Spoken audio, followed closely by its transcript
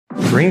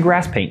Green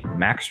grass paint,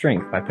 max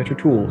strength by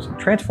PetraTools,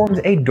 transforms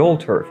a dull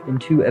turf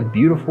into a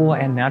beautiful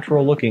and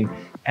natural looking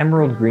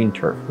emerald green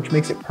turf, which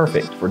makes it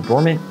perfect for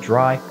dormant,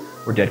 dry,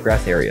 or dead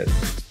grass areas.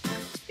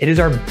 It is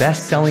our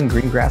best-selling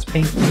green grass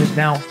paint and is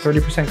now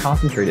 30%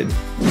 concentrated.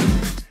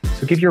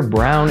 So give your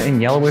brown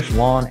and yellowish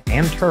lawn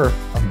and turf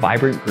a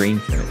vibrant green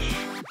finish.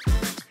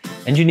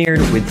 Engineered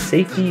with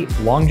safety,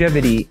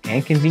 longevity,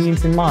 and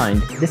convenience in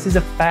mind, this is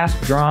a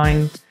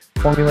fast-drying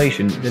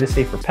formulation that is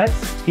safe for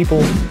pets,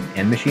 people,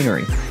 and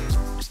machinery.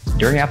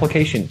 During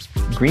application,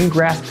 green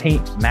grass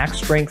paint max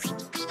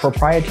strength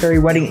proprietary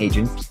wetting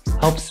agent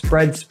helps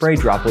spread spray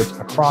droplets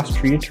across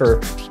treated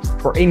turf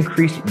for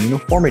increased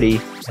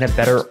uniformity and a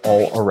better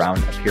all-around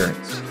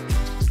appearance.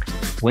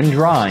 When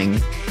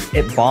drying,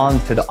 it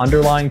bonds to the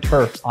underlying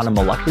turf on a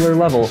molecular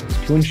level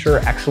to ensure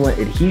excellent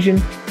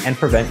adhesion and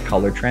prevent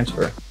color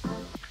transfer.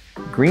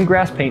 Green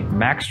grass paint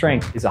max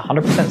strength is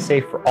 100%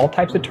 safe for all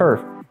types of turf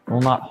and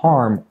will not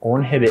harm or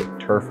inhibit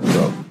turf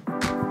growth.